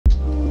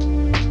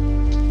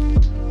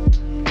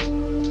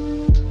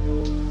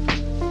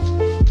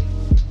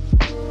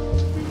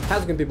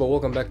again, people,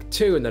 welcome back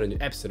to another new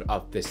episode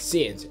of The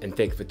Scenes, and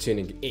thank you for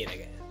tuning in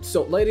again.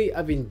 So lately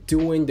I've been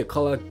doing the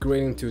color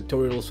grading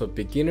tutorials for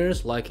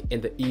beginners, like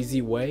in the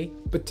easy way,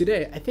 but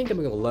today I think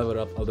I'm gonna level it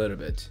up a little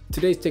bit.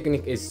 Today's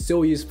technique is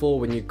so useful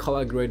when you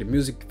color grade a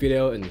music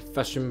video in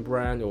fashion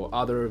brand or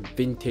other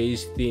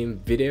vintage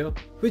themed video,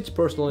 which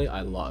personally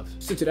I love.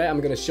 So today I'm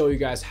gonna show you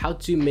guys how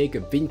to make a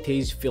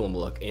vintage film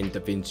look in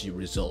DaVinci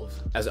Resolve.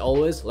 As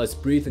always, let's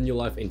breathe a new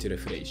life into the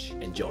footage.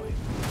 Enjoy.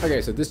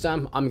 Okay, so this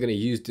time I'm gonna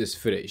use this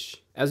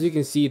footage. As you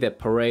can see, the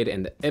parade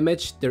and the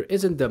image, there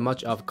isn't that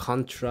much of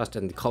contrast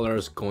and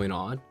colors going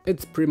on.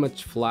 It's pretty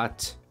much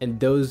flat, and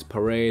those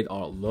parade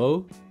are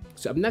low.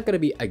 So I'm not gonna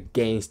be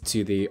against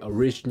to the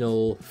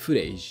original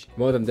footage.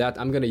 More than that,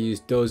 I'm gonna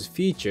use those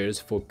features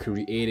for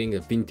creating a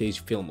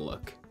vintage film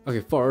look. Okay,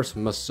 first,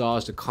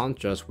 massage the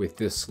contrast with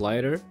this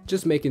slider,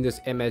 just making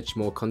this image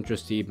more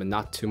contrasty but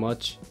not too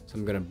much. So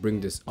I'm gonna bring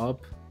this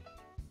up.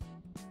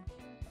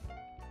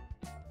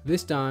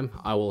 This time,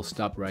 I will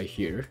stop right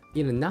here.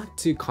 Not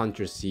too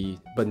contrasty,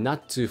 but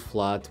not too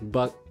flat,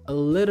 but a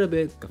little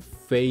bit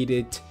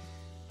faded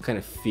kind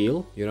of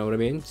feel, you know what I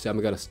mean? So I'm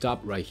gonna stop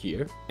right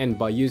here. And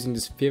by using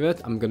this pivot,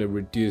 I'm gonna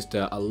reduce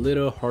a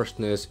little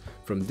harshness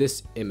from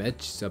this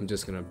image. So I'm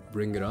just gonna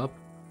bring it up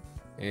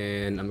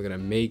and I'm gonna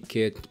make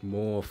it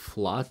more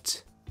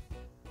flat.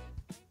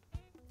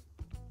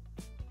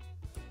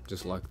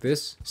 Just like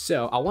this.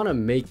 So I wanna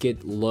make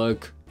it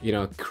look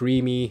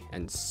creamy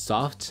and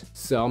soft,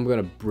 so I'm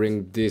gonna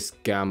bring this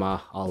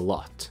gamma a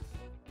lot.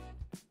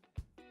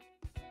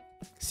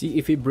 See,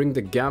 if you bring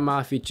the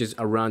gamma features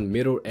around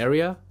middle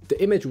area,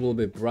 the image will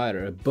be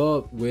brighter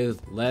but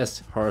with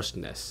less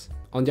harshness.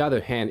 On the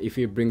other hand, if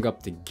you bring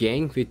up the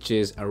gain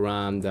features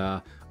around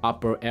the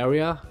upper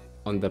area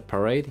on the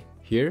parade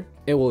here,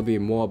 it will be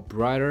more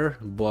brighter,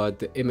 but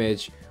the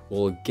image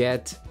will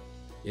get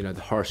the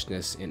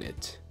harshness in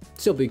it.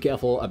 So be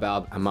careful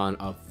about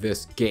amount of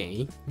this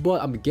gain,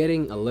 but I'm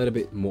getting a little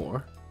bit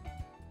more.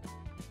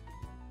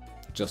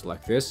 Just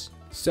like this.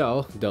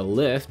 So the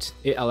lift,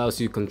 it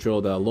allows you to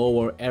control the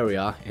lower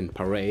area in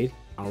parade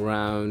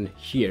around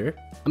here.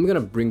 I'm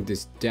gonna bring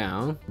this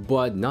down,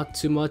 but not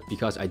too much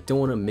because I don't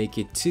want to make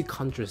it too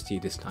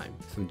contrasty this time.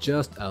 So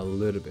just a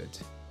little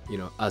bit,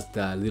 as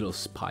the little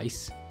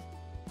spice.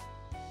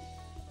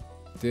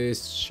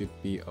 This should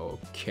be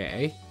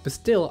okay, but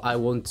still I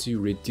want to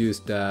reduce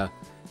the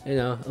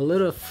a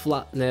little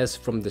flatness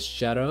from the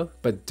shadow,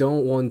 but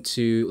don't want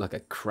to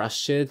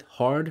crush it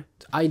hard.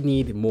 I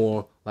need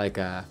more like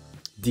a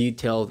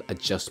detailed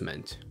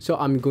adjustment. So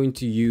I'm going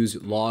to use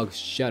log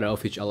shadow,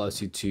 which allows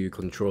you to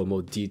control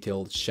more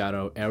detailed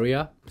shadow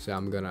area. So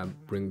I'm gonna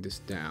bring this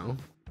down.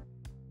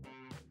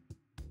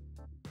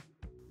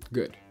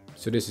 Good.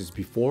 So this is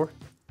before,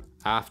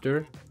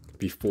 after,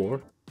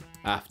 before,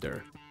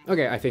 after.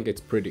 Okay, I think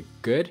it's pretty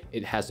good.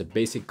 It has a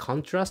basic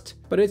contrast,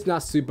 but it's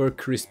not super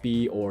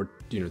crispy or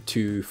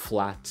too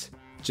flat.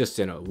 Just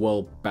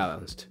well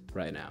balanced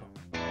right now.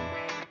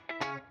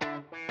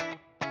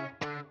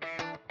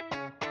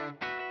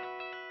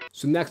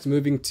 So next,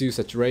 moving to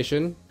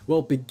saturation.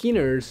 Well,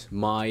 beginners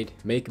might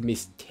make a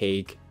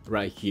mistake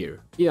right here.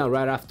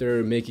 Right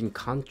after making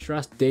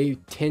contrast, they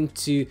tend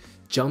to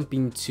jump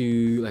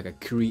into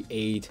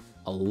create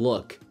a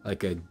look,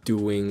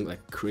 doing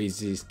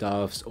crazy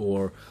stuffs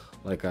or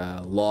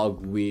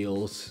log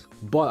wheels.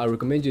 But I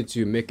recommend you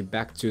to make it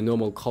back to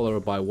normal color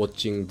by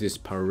watching this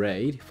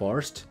parade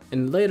first,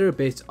 and later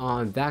based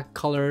on that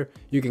color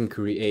you can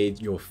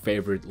create your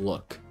favorite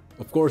look.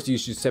 Of course, you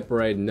should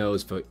separate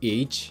nodes for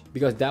each,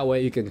 because that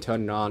way you can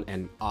turn it on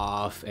and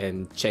off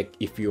and check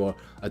if you're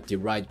at the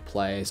right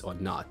place or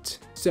not.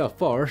 So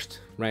first,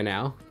 right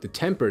now the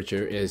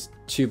temperature is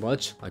too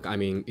much,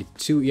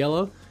 it's too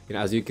yellow.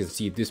 As you can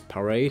see, this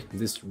parade,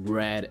 this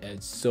red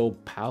is so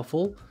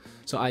powerful.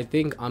 So I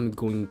think I'm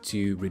going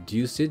to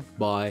reduce it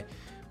by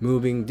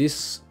moving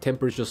this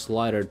temperature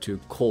slider to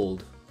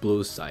cold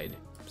blue side.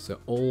 So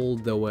all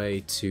the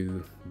way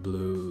to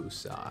blue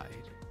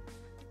side.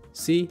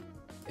 See,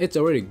 it's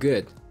already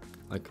good.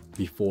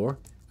 Before,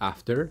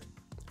 after,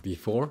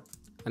 before,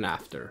 and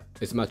after.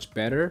 It's much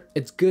better.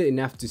 It's good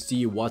enough to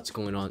see what's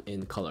going on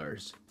in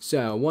colors. So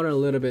I want a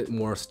little bit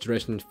more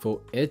saturation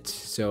for it.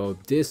 So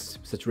this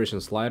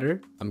saturation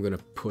slider, I'm gonna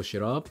push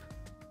it up,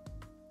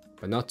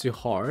 but not too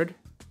hard,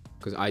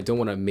 because I don't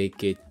want to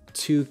make it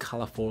too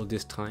colorful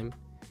this time.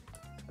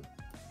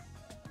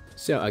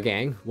 So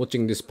again,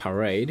 watching this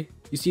parade,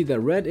 you see the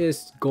red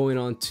is going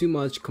on too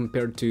much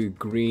compared to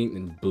green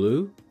and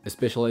blue,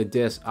 especially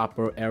this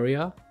upper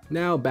area.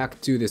 Now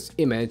back to this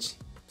image,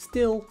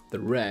 still the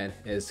red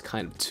is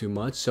kind of too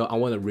much, so I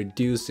want to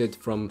reduce it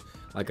from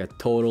a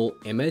total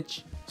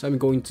image. So I'm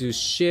going to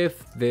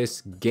shift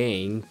this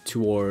gain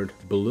toward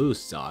blue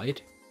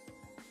side.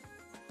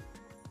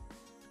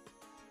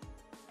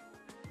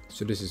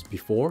 So this is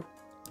before,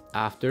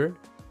 after,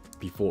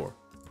 before,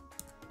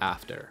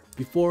 after.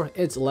 Before,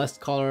 it's less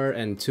color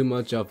and too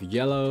much of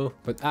yellow,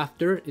 but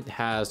after, it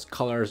has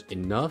colors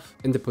enough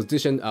and the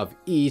position of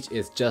each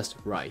is just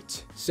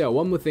right. So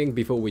one more thing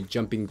before we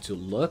jump into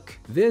look,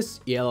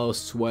 this yellow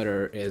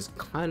sweater is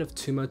kind of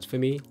too much for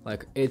me.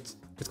 Like it's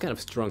kind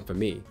of strong for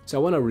me. So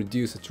I want to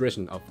reduce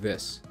saturation of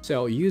this.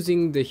 So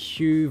using the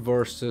hue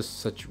versus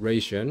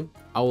saturation,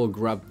 I will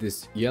grab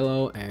this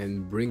yellow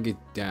and bring it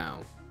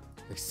down.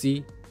 Like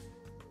see,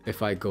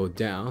 if I go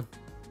down,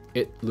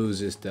 it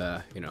loses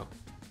the,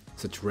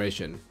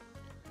 saturation.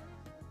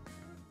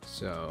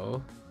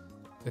 So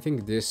I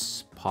think this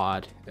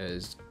spot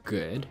is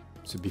good.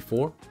 So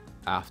before,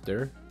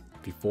 after,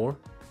 before,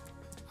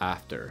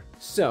 after.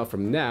 So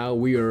from now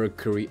we are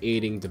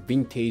creating the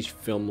vintage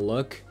film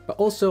look, but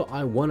also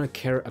I want to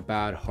care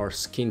about her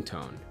skin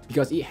tone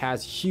because it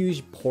has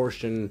huge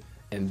portion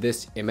in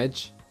this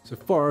image. So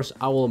first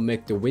I will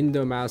make the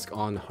window mask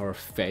on her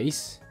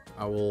face.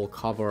 I will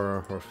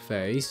cover her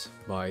face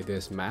by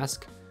this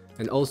mask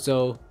and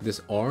also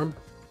this arm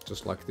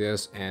just like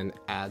this and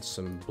add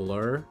some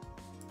blur.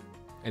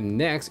 And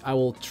next I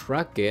will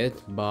track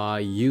it by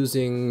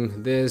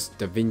using this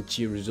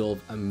DaVinci Resolve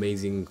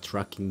amazing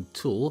tracking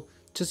tool.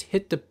 Just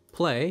hit the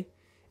play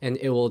and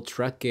it will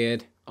track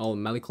it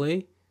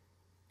automatically,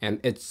 and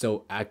it's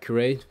so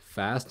accurate,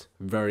 fast,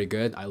 very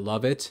good. I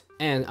love it.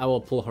 And I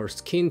will pull her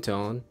skin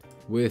tone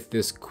with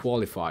this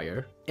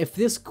qualifier. If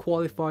this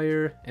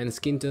qualifier and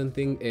skin tone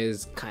thing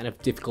is kind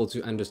of difficult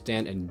to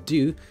understand and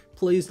do,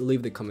 please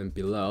leave the comment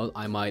below.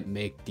 I might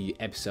make the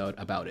episode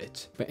about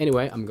it. But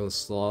anyway, I'm gonna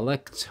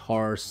select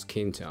her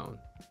skin tone.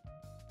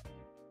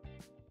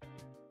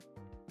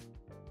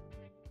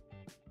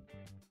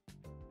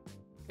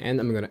 And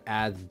I'm gonna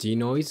add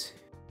denoise.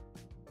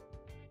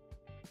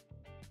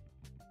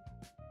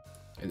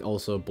 And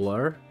also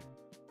blur.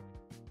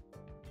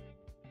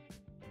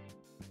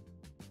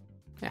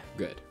 Yeah,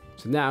 good.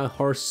 So now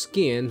her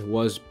skin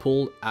was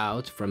pulled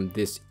out from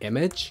this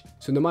image.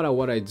 So no matter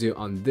what I do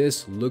on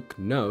this look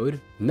node,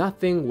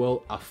 nothing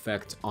will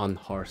affect on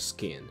her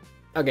skin.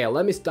 Okay,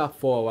 let me stop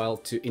for a while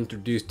to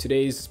introduce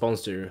today's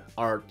sponsor,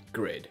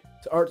 ArtGrid.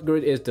 So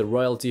ArtGrid is the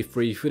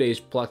royalty-free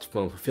footage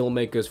platform for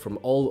filmmakers from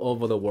all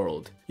over the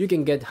world. You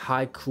can get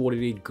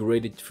high-quality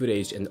graded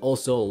footage and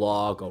also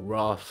log or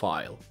raw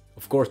file.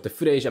 Of course, the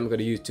footage I'm going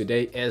to use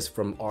today is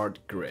from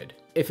ArtGrid.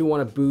 If you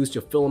want to boost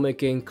your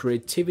filmmaking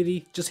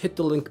creativity, just hit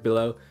the link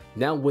below.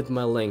 Now with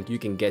my link, you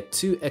can get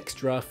 2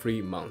 extra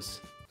free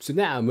months. So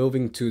now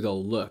moving to the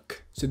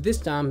look. So this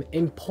time,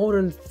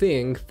 important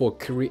thing for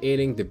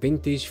creating the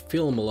vintage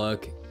film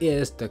look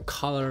is the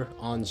color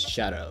on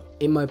shadow.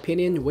 In my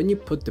opinion, when you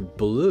put the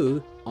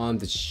blue on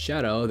the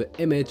shadow, the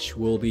image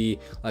will be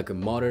like a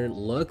modern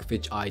look,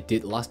 which I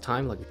did last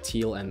time, like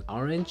teal and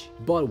orange.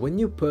 But when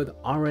you put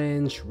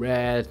orange,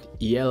 red,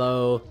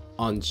 yellow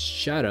on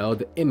shadow,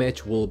 the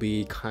image will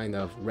be kind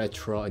of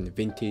retro and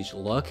vintage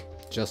look,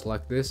 just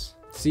like this.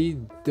 See,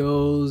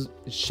 those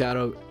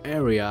shadow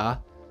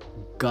area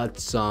got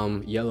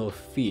some yellow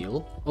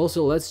feel.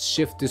 Also, let's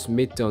shift this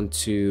midtone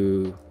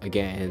to,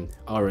 again,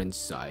 orange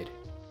side.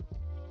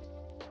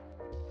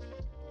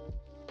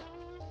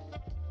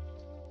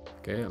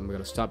 Okay, I'm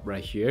gonna stop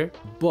right here,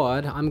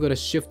 but I'm gonna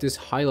shift this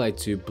highlight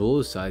to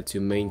blue side to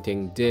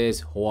maintain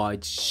this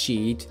white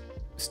sheet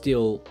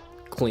still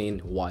clean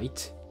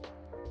white.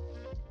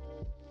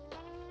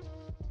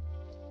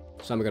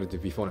 So I'm gonna do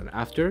before and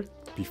after,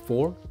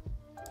 before,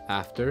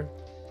 after,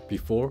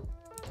 before,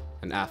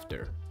 and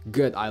after.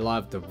 Good, I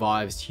love the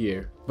vibes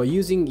here. By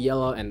using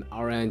yellow and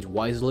orange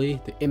wisely,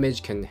 the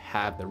image can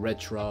have the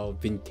retro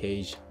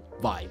vintage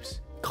vibes.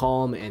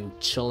 Calm and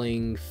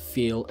chilling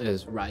feel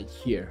is right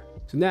here.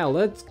 So now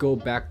let's go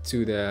back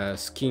to the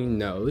skin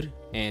node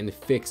and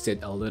fix it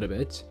a little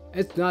bit.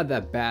 It's not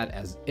that bad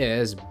as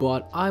is,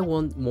 but I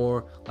want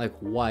more like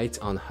white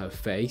on her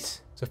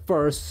face. So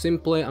first,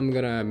 simply I'm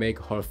gonna make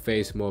her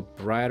face more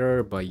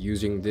brighter by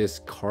using this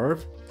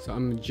curve. So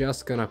I'm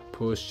just gonna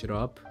push it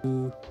up.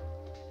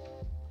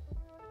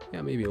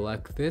 Yeah, maybe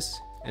like this.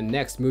 And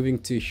next, moving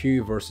to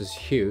hue versus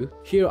hue.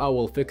 Here I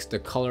will fix the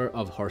color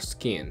of her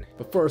skin.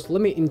 But first, let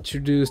me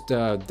introduce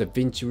the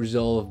DaVinci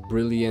Resolve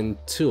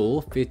brilliant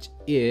tool, which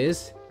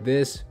is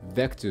this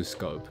vector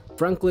scope.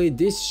 Frankly,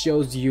 this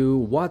shows you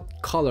what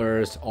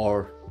colors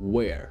are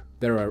where.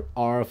 There are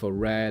R for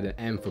red,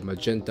 M for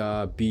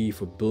magenta, B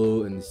for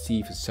blue, and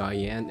C for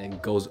cyan,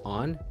 and goes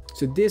on.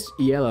 So this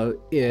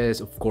yellow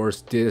is, of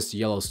course, this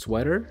yellow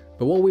sweater.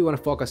 But what we want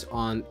to focus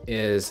on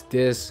is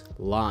this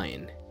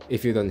line.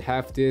 If you don't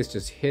have this,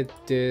 just hit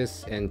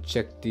this and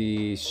check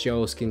the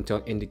show skin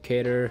tone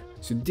indicator.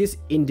 So this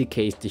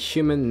indicates the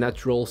human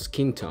natural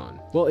skin tone.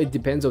 Well, it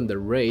depends on the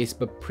race,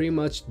 but pretty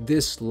much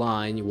this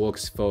line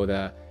works for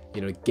the,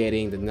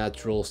 getting the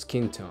natural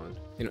skin tone.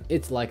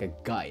 It's like a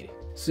guide.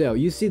 So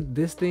you see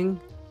this thing,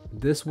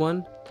 this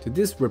one? So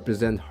this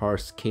represents her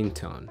skin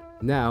tone.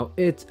 Now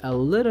it's a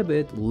little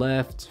bit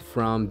left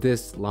from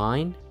this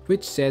line,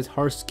 which says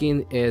her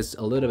skin is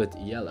a little bit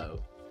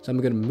yellow. So I'm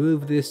gonna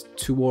move this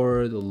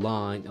toward the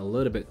line a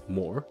little bit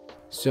more.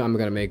 So I'm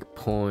gonna make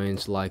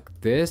points like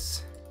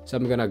this So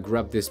I'm gonna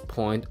grab this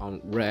point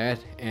on red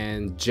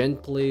and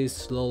gently,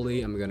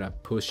 slowly, I'm gonna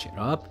push it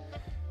up,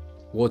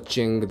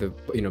 watching the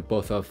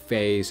both of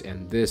face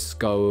and this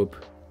scope.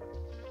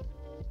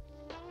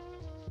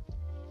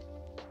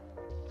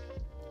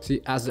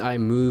 See, as I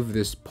move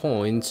this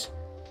point,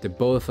 the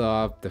both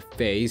of the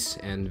face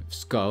and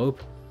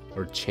scope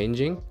are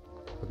changing.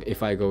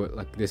 If I go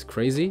like this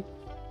crazy,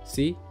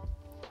 see,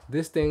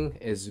 this thing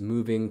is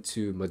moving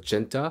to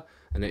magenta,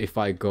 and if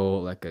I go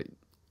like a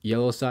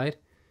yellow side,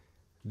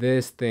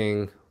 this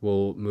thing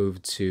will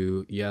move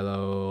to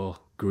yellow,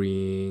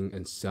 green,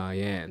 and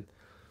cyan.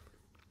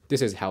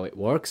 This is how it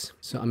works.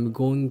 So I'm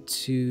going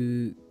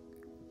to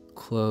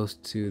close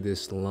to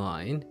this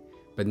line,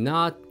 but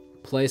not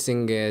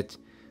placing it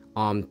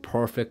on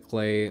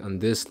perfectly on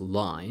this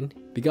line,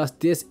 because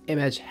this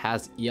image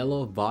has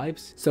yellow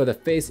vibes, so the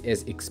face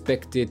is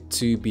expected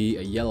to be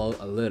a yellow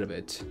a little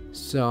bit.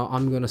 So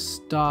I'm gonna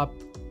stop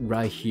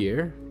right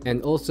here,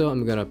 and also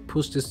I'm gonna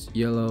push this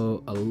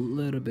yellow a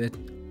little bit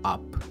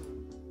up,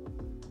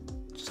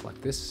 just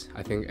like this.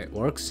 I think it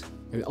works.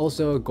 And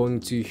also going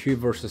to hue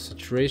versus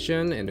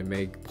saturation and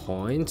make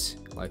points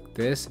like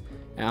this,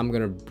 and I'm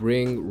gonna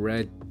bring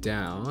red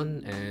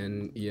down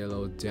and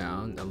yellow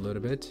down a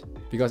little bit,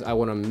 because I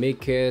want to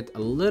make it a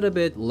little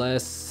bit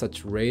less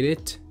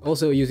saturated.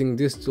 Also using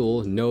this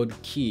tool, node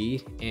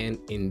key, and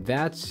in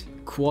that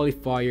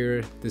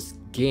qualifier, this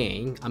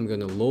gain, I'm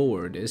gonna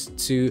lower this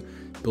to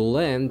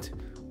blend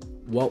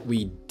what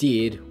we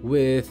did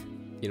with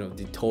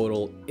the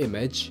total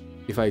image.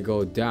 If I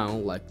go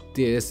down like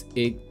this,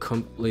 it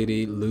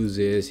completely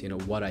loses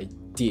what I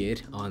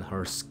did on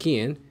her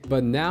skin,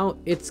 but now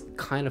it's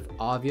kind of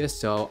obvious,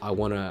 so I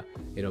want to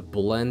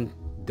blend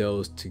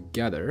those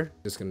together.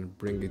 Just gonna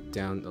bring it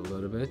down a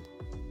little bit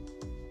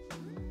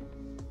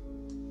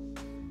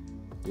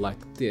like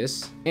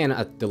this, and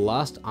at the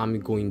last I'm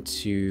going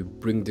to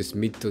bring this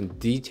mid-tone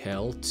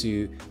detail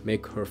to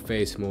make her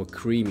face more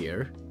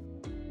creamier.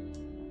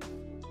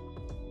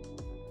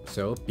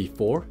 So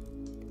before,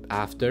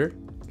 after,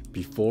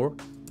 before,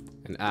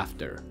 and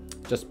after,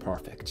 just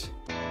perfect.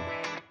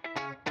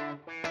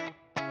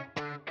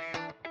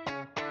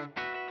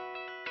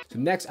 So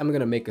next I'm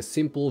gonna make a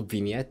simple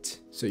vignette.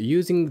 So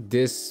using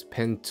this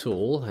pen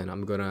tool, and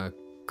I'm gonna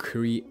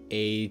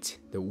create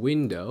the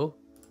window,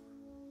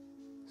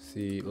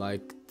 see,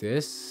 like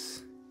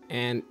this,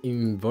 and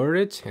invert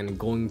it, and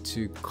going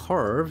to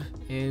curve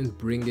and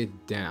bring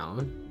it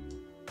down,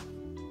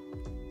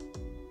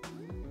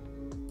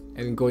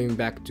 and going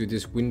back to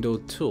this window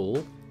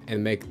tool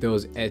and make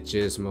those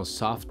edges more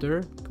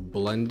softer,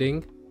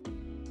 blending.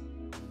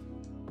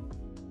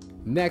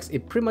 Next,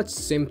 it's pretty much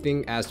same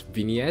thing as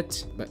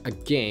vignette, but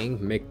again,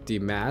 make the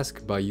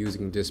mask by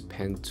using this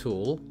pen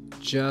tool,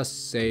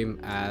 just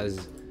same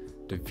as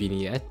the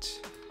vignette,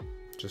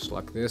 just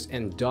like this,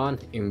 and done.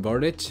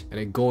 Invert it, and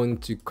I'm going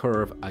to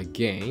curve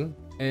again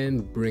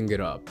and bring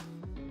it up.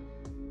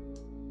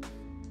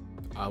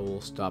 I will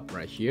stop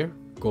right here,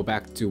 go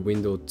back to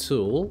window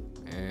tool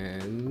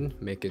and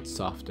make it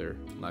softer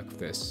like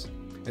this,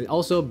 and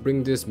also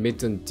bring this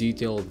mid-tone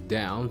detail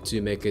down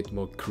to make it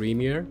more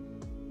creamier.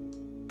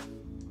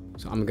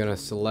 So I'm gonna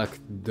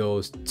select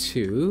those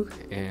two,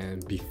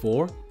 and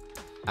before,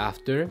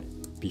 after,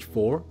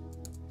 before,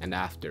 and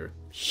after.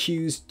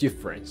 Huge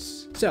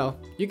difference. So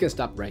you can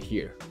stop right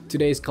here.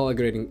 Today's color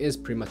grading is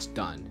pretty much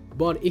done.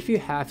 But if you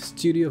have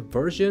studio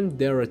version,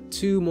 there are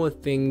two more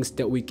things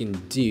that we can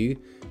do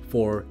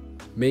for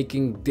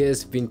making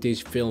this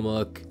vintage film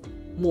look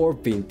more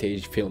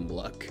vintage film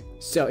look.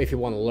 So if you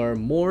want to learn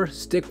more,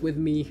 stick with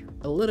me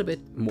a little bit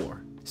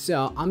more.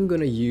 So I'm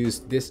gonna use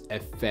this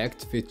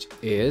effect, which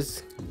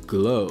is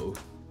glow,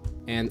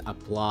 and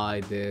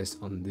apply this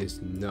on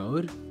this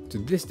node. So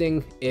this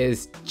thing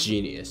is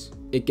genius.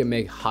 It can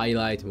make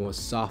highlight more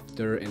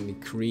softer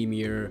and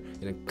creamier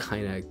and a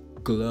kind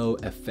of glow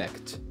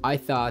effect. I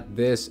thought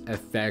this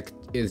effect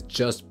is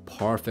just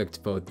perfect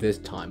for this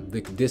time,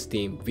 like this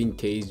theme,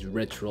 vintage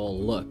retro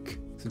look.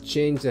 So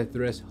change the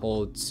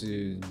threshold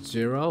to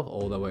 0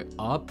 all the way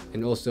up,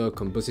 and also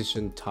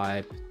composition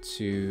type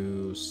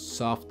to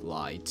soft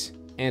light,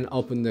 and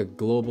open the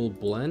global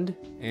blend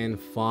and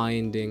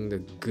finding the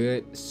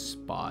good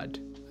spot.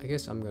 I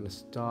guess I'm gonna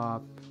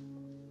stop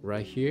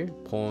right here,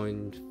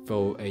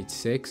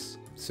 0.486.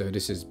 So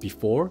this is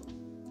before,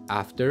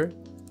 after,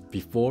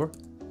 before,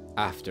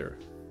 after.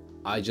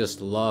 I just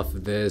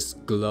love this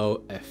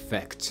glow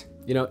effect.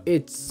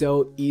 It's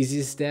so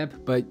easy step,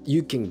 but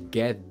you can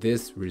get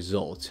this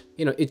result.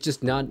 It's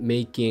just not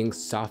making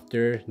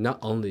softer. Not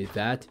only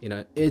that,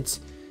 it's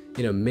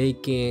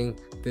making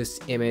this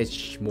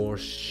image more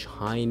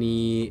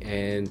shiny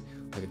and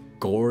like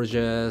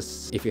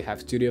gorgeous. If you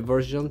have studio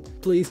version,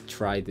 please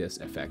try this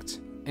effect.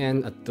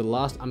 And at the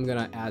last, I'm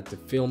gonna add the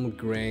film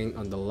grain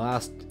on the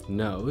last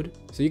node.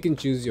 So you can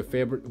choose your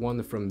favorite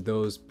one from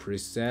those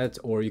presets,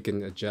 or you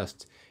can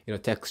adjust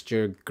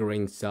texture,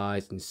 grain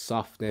size, and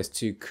softness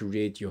to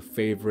create your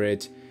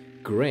favorite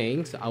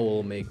grain. So I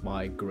will make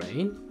my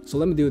grain. So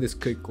let me do this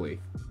quickly.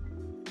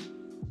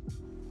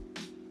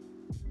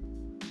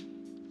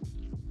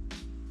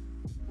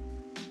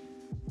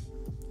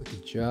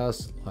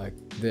 just like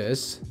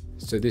this.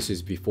 So this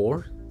is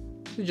before,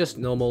 just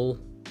normal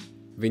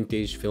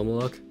vintage film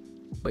look,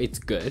 but it's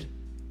good.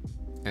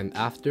 And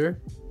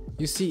after,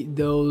 you see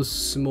those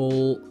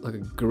small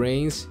like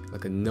grains,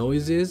 like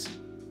noises.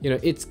 You know,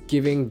 it's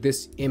giving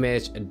this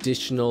image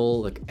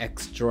additional like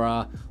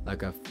extra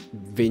like a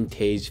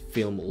vintage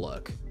film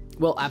look.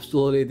 Well,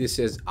 absolutely this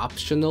is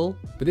optional,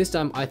 but this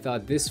time I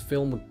thought this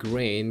film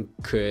grain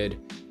could,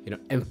 you know,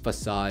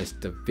 emphasize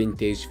the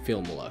vintage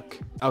film look.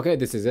 Okay,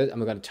 this is it. I'm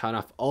gonna turn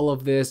off all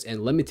of this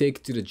and let me take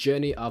you to the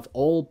journey of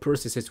all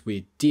processes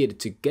we did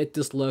to get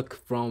this look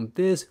from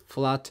this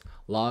flat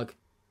log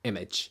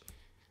image.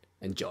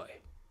 Enjoy.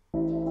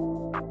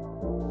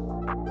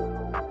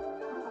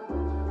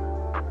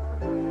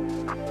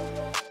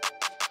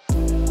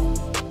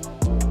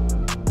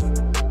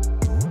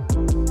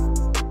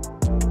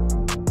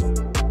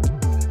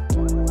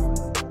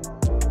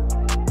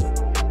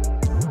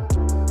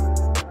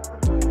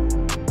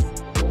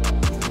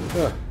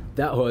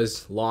 That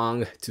was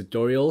long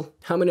tutorial.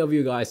 How many of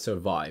you guys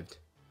survived?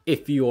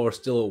 If you are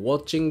still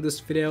watching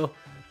this video,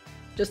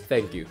 just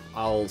thank you.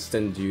 I'll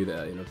send you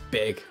the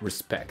big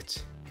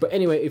respect. But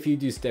anyway, if you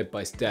do step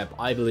by step,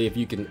 I believe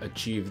you can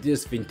achieve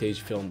this vintage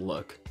film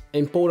look.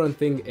 Important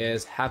thing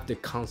is have the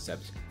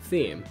concept,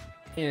 theme,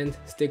 and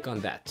stick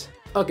on that.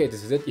 Okay,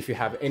 this is it. If you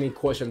have any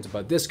questions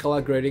about this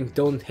color grading,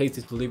 don't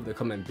hesitate to leave the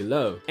comment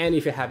below. And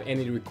if you have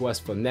any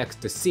requests for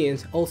next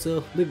scenes,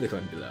 also leave the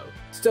comment below.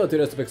 So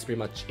today's topic is pretty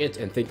much it,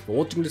 and thank you for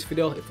watching this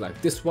video. If you like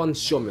this one,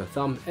 show me a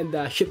thumb and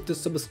hit the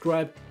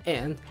subscribe,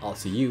 and I'll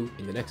see you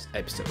in the next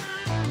episode.